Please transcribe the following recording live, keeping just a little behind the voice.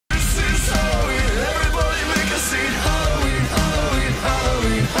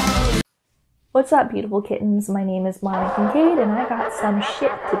What's up, beautiful kittens? My name is Monica Kincaid, and I got some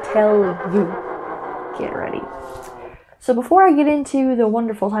shit to tell you. Get ready. So before I get into the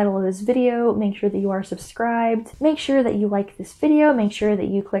wonderful title of this video, make sure that you are subscribed. Make sure that you like this video. Make sure that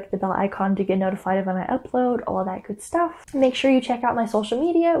you click the bell icon to get notified of when I upload, all of that good stuff. Make sure you check out my social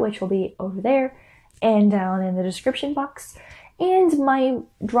media, which will be over there and down in the description box. And my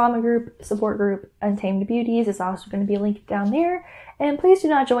drama group, support group, Untamed Beauties, is also going to be linked down there. And please do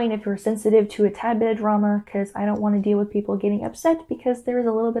not join if you're sensitive to a tad bit of drama, because I don't want to deal with people getting upset because there is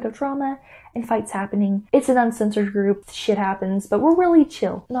a little bit of drama and fights happening. It's an uncensored group, shit happens, but we're really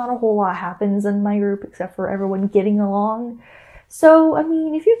chill. Not a whole lot happens in my group except for everyone getting along. So, I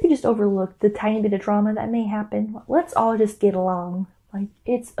mean, if you could just overlook the tiny bit of drama that may happen, let's all just get along. Like,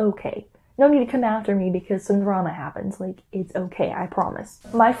 it's okay. No need to come after me because some drama happens. Like, it's okay, I promise.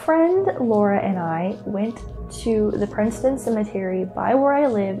 My friend Laura and I went to the Princeton cemetery by where I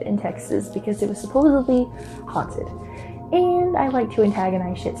live in Texas because it was supposedly haunted. And I like to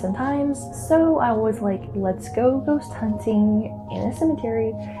antagonize shit sometimes, so I was like, let's go ghost hunting in a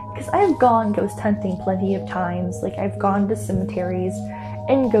cemetery. Because I've gone ghost hunting plenty of times. Like, I've gone to cemeteries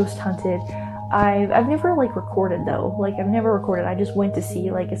and ghost hunted. I've never, like, recorded, though. Like, I've never recorded. I just went to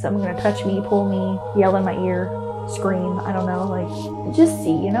see, like, is someone gonna touch me, pull me, yell in my ear, scream, I don't know, like, just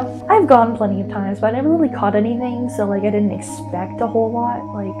see, you know? I've gone plenty of times, but I never really caught anything, so, like, I didn't expect a whole lot.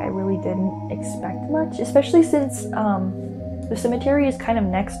 Like, I really didn't expect much, especially since, the cemetery is kind of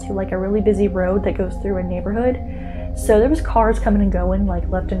next to, like, a really busy road that goes through a neighborhood. So there was cars coming and going, like,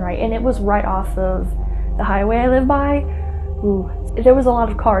 left and right, and it was right off of the highway I live by. Ooh, there was a lot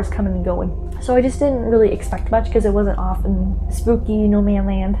of cars coming and going. So I just didn't really expect much because it wasn't often spooky, no man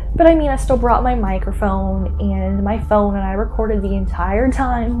land. But I mean, I still brought my microphone and my phone, and I recorded the entire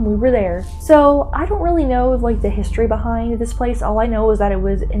time we were there. So I don't really know, like, the history behind this place. All I know is that it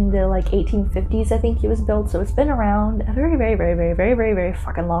was in the, like, 1850s, I think it was built. So it's been around a very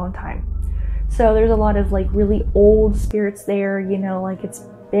fucking long time. So there's a lot of, like, really old spirits there, you know, like, it's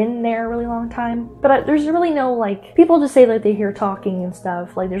been there a really long time. But there's really no, like, people just say that they hear talking and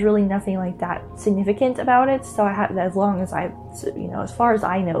stuff. Like, there's really nothing like that significant about it. So I had, as long as I, you know, as far as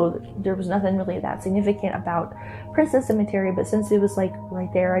I know, there was nothing really that significant about Princeton Cemetery. But since it was, like,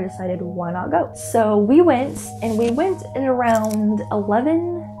 right there, I decided, why not go? So we went at around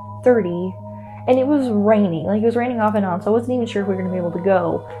 11:30, and it was raining. Like, it was raining off and on, so I wasn't even sure if we were gonna be able to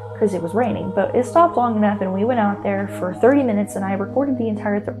go because it was raining. But it stopped long enough, and we went out there for 30 minutes, and I recorded the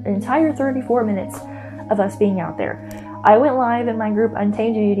entire 34 minutes of us being out there. I went live in my group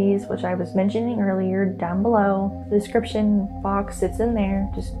Untamed Beauties, which I was mentioning earlier, down below. The description box, it's in there,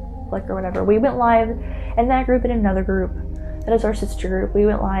 just click or whatever. We went live in that group and another group that is our sister group. We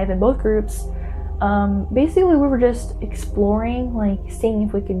went live in both groups. Basically we were just exploring, like, seeing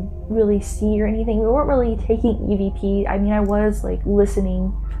if we could really see or anything. We weren't really taking EVP. I mean, I was, like,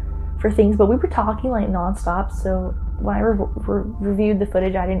 listening for things, but we were talking, like, nonstop. So when I reviewed the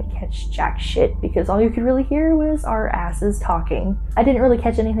footage, I didn't catch jack shit because all you could really hear was our asses talking. I didn't really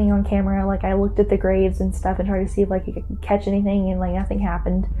catch anything on camera. Like, I looked at the graves and stuff and tried to see if, like, I could catch anything, and, like, nothing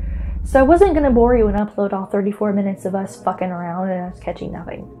happened. So I wasn't gonna bore you and upload all 34 minutes of us fucking around and us catching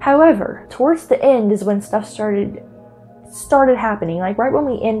nothing. However, towards the end is when stuff started happening. Like, right when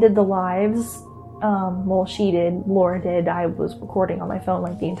we ended the lives, well, Laura did, I was recording on my phone,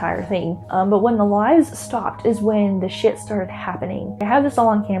 like, the entire thing. But when the lives stopped is when the shit started happening. I have this all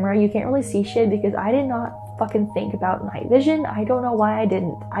on camera. You can't really see shit because I did not fucking think about night vision. I don't know why I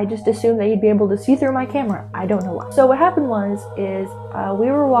didn't. I just assumed that you'd be able to see through my camera. I don't know why. So what happened is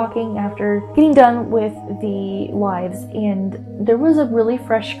we were walking after getting done with the lives, and there was a really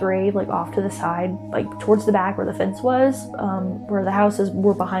fresh grave, like, off to the side, like, towards the back where the fence was, where the houses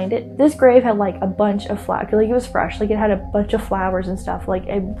were behind it. This grave had, like, a bunch of flowers. Like, it was fresh. Like, it had a bunch of flowers and stuff. Like,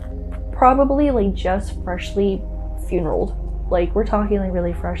 it probably, like, just freshly funeraled. Like, we're talking, like,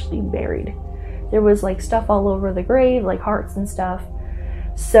 really freshly buried. There was, like, stuff all over the grave, like hearts and stuff.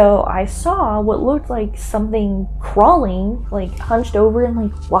 So I saw what looked like something crawling, like, hunched over and,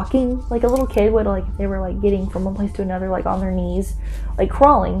 like, walking like a little kid would, like, if they were, like, getting from one place to another, like, on their knees, like,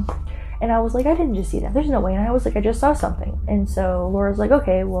 crawling. And I was like, I didn't just see that. There's no way. And I was like, I just saw something. And so Laura's like,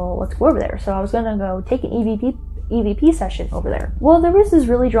 okay, well, let's go over there. So I was gonna go take an EVP session over there. Well, there was this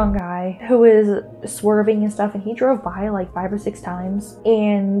really drunk guy who was swerving and stuff, and he drove by like 5 or 6 times,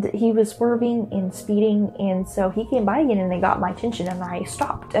 and he was swerving and speeding, and so he came by again, and they got my attention, and I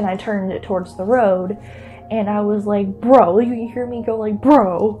stopped, and I turned towards the road, and I was like, bro, you hear me go like,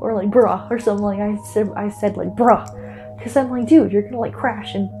 bro, or like, bruh, or something. Like, I said like, bruh, because I'm like, dude, you're gonna like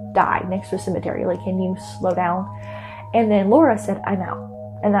crash and die next to a cemetery, like, can you slow down? And then Laura said, I'm out.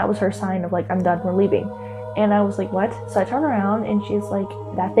 And that was her sign of like, I'm done, we're leaving. And I was like, what? So I turn around and she's like,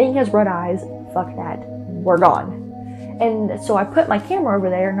 that thing has red eyes, fuck that, we're gone. And so I put my camera over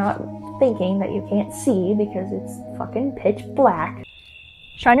there, not thinking that you can't see because it's fucking pitch black.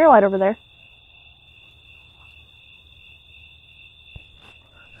 Shine your light over there.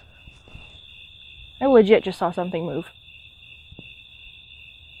 I legit just saw something move.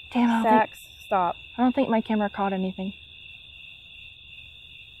 Damn, Stop. I don't think my camera caught anything.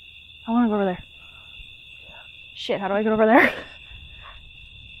 I want to go over there. Shit, how do I get over there?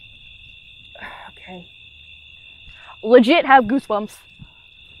 Okay. Legit have goosebumps.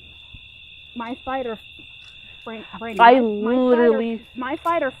 My fight or Brandy. My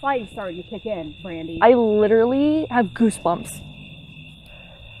fight or flight is starting to kick in, Brandy. I literally have goosebumps.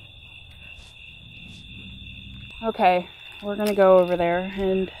 Okay, we're gonna go over there,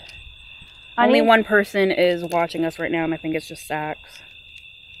 and only one person is watching us right now, and I think it's just Sax.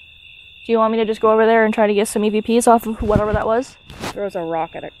 Do you want me to just go over there and try to get some EVPs off of whatever that was? Throws a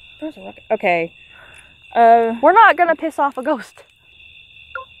rock at it. Okay. We're not gonna piss off a ghost.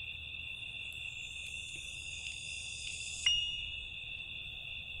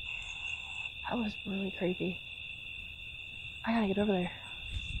 That was really creepy. I gotta get over there.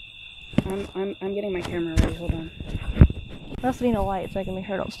 I'm getting my camera ready. Hold on. There has to be no light so I can make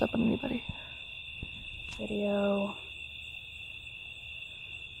sure I don't step on anybody. Video.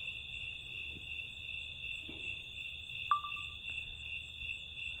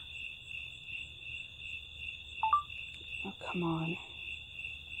 Oh, come on.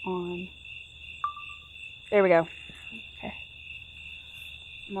 On. There we go. Okay.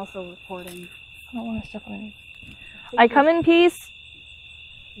 I'm also recording. I don't want to step on anything. I come in peace.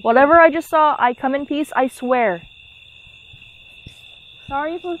 Whatever I just saw, I come in peace, I swear.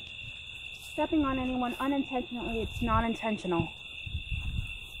 Sorry for stepping on anyone unintentionally. It's not intentional.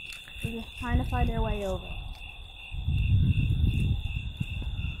 They're just trying to find their way over.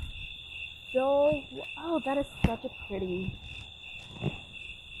 So, oh, that is such a pretty.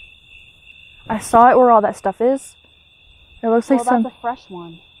 I saw it where all that stuff is. It looks like that's a fresh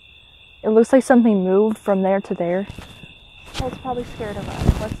one. It looks like something moved from there to there. Oh, it's probably scared of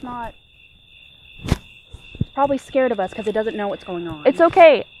us. Let's not. It's probably scared of us because it doesn't know what's going on. It's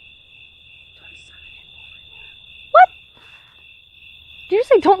okay. What? Did you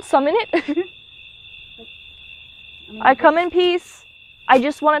say don't summon it? I come in peace. I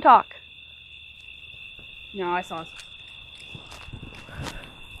just want to talk. No, I saw.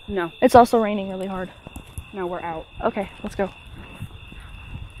 No. It's also raining really hard. No, we're out. Okay, let's go.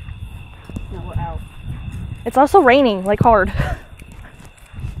 No, we're out. It's also raining, like hard.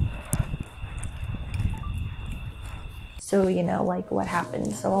 So, you know, like what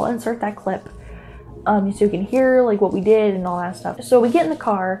happened. So I'll insert that clip so you can hear like what we did and all that stuff. So we get in the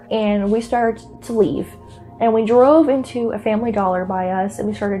car and we start to leave. And we drove into a Family Dollar by us and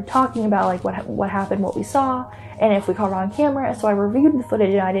we started talking about like what happened, what we saw, and if we caught it on camera. So I reviewed the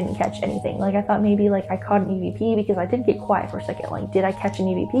footage and I didn't catch anything. Like I thought maybe like I caught an EVP because I did get quiet for a second. Like, did I catch an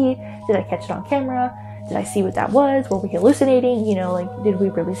EVP? Did I catch it on camera? Did I see what that was? Were we hallucinating? You know, like, did we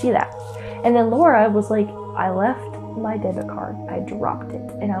really see that? And then Laura was like, I left my debit card. I dropped it.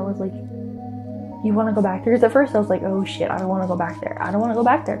 And I was like, you want to go back there? Because at first I was like, oh shit, I don't want to go back there. I don't want to go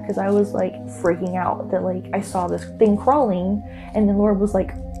back there. Because I was like freaking out that like I saw this thing crawling. And then Laura was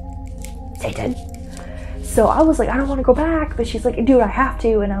like, Satan. So I was like, I don't want to go back. But she's like, dude, I have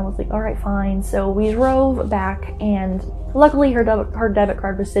to. And I was like, all right, fine. So we drove back. And luckily her debit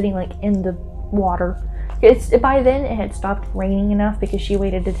card was sitting like in the water. By then it had stopped raining enough because she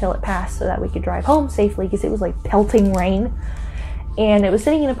waited until it passed so that we could drive home safely because it was like pelting rain. And it was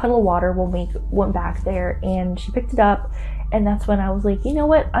sitting in a puddle of water when we went back there, and she picked it up, and that's when I was like, you know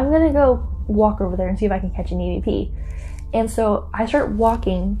what, I'm gonna go walk over there and see if I can catch an EVP. And so I start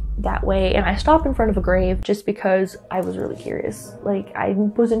walking that way, and I stop in front of a grave just because I was really curious. Like, I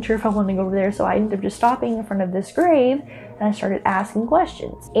wasn't sure if I wanted to go over there, so I ended up just stopping in front of this grave, and I started asking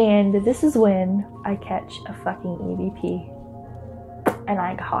questions. And this is when I catch a fucking EVP, and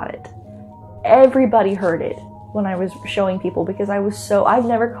I caught it. Everybody heard it when I was showing people because I've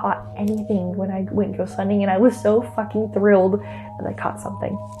never caught anything when I went ghost hunting, and I was so fucking thrilled that I caught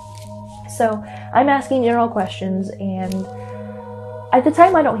something. So I'm asking general questions, and at the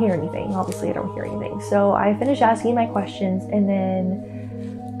time I don't hear anything. Obviously I don't hear anything. So I finish asking my questions, and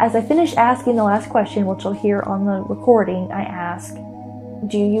then as I finish asking the last question, which you'll hear on the recording, I ask,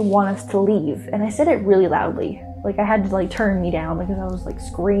 do you want us to leave? And I said it really loudly. Like I had to like turn me down because I was like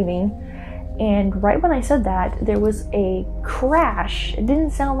screaming. And right when I said that, there was a crash. It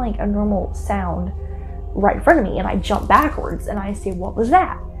didn't sound like a normal sound, right in front of me, and I jump backwards and I say, what was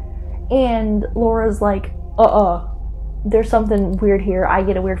that? And Laura's like, there's something weird here. I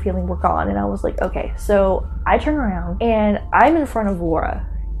get a weird feeling, we're gone. And I was like, okay. So I turn around and I'm in front of Laura.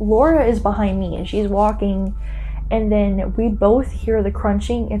 Laura is behind me and she's walking, and then we both hear the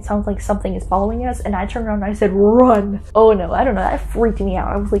crunching. It sounds like something is following us, and I turned around and I said, run. Oh no, I don't know, that freaked me out.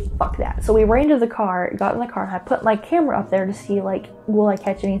 I was like, fuck that. So we ran to the car, got in the car, and I put my camera up there to see, like, will I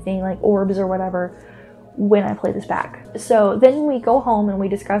catch anything, like orbs or whatever, when I play this back. So then we go home and we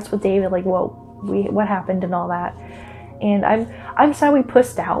discuss with David, like, what happened and all that. And I'm sad we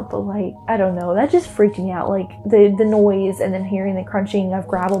pussed out, but, like, I don't know, that just freaked me out. Like, the noise and then hearing the crunching of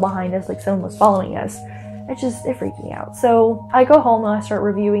gravel behind us, like someone was following us. It freaked me out. So I go home and I start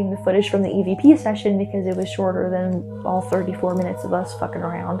reviewing the footage from the EVP session because it was shorter than all 34 minutes of us fucking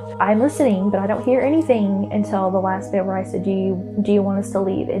around. I'm listening, but I don't hear anything until the last bit where I said, do you want us to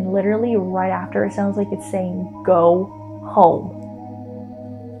leave? And literally right after, it sounds like it's saying, go home.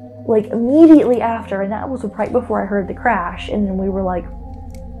 Like, immediately after, and that was right before I heard the crash, and then we were like,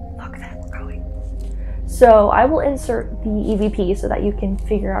 fuck that, we're going. So I will insert the EVP so that you can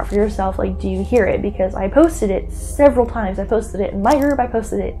figure out for yourself, like, do you hear it? Because I posted it several times. I posted it in my group, I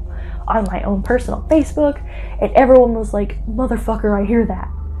posted it on my own personal Facebook, and everyone was like, motherfucker, I hear that.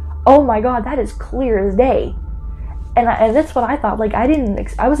 Oh my god, that is clear as day. And that's what I thought. Like, I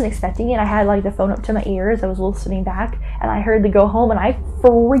wasn't expecting it. I had, like, the phone up to my ears. I was listening back, and I heard the go home, and I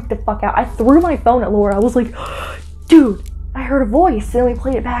freaked the fuck out. I threw my phone at Laura. I was like, dude, I heard a voice. And then we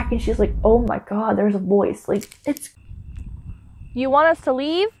played it back, and she's like, oh my god, there's a voice. Like, it's... You want us to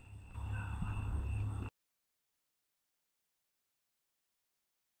leave?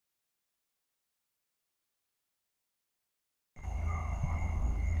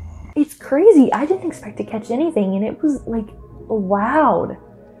 It's crazy. I didn't expect to catch anything, and it was, like, loud.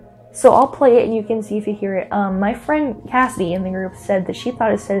 So I'll play it, and you can see if you hear it. My friend Cassidy in the group said that she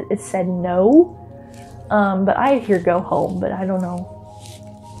thought it said no. But I hear go home, but I don't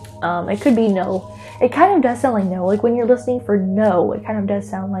know. It could be no. It kind of does sound like no. Like, when you're listening for no, it kind of does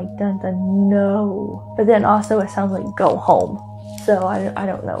sound like dun dun no. But then also it sounds like go home. So I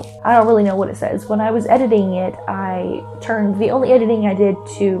don't know. I don't really know what it says. When I was editing it, the only editing I did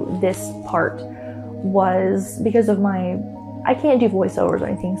to this part was because of I can't do voiceovers or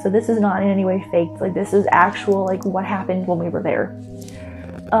anything, so this is not in any way faked. Like, this is actual, like, what happened when we were there.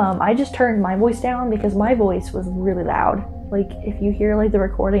 I just turned my voice down because my voice was really loud. Like, if you hear, like, the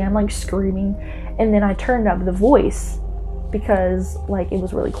recording, I'm, like, screaming. And then I turned up the voice because, like, it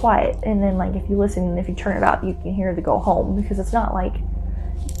was really quiet. And then, like, if you listen and if you turn it up, you can hear the go home, because it's not like,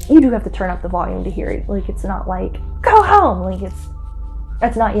 you do have to turn up the volume to hear it. Like, it's not like, go home! Like,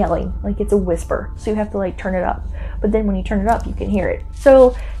 it's not yelling. Like, it's a whisper. So you have to, like, turn it up. But then when you turn it up, you can hear it.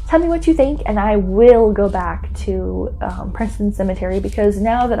 So tell me what you think, and I will go back to Princeton Cemetery, because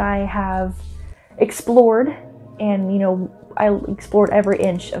now that I have explored, and, you know, I explored every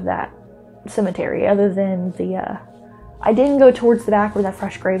inch of that cemetery, other than I didn't go towards the back where that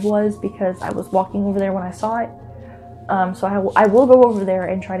fresh grave was because I was walking over there when I saw it. So I will go over there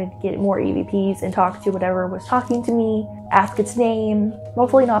and try to get more EVPs and talk to whatever was talking to me, ask its name,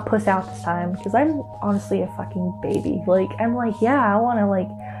 hopefully not puss out this time, because I'm honestly a fucking baby. Like, I'm like, yeah, I want to, like,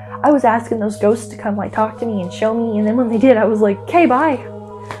 I was asking those ghosts to come, like, talk to me and show me, and then when they did, I was like, okay, bye.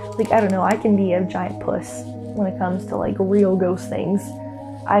 Like, I don't know, I can be a giant puss when it comes to, like, real ghost things.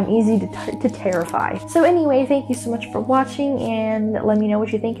 I'm easy to terrify. So anyway, thank you so much for watching, and let me know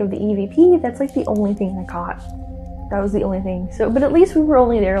what you think of the EVP. That's, like, the only thing I caught. That was the only thing. So, but at least we were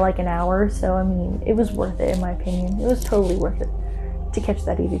only there like an hour, so I mean, it was worth it in my opinion. It was totally worth it to catch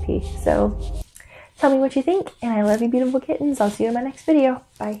that EVP. So, tell me what you think, and I love you beautiful kittens. I'll see you in my next video.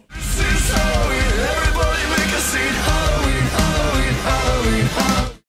 Bye.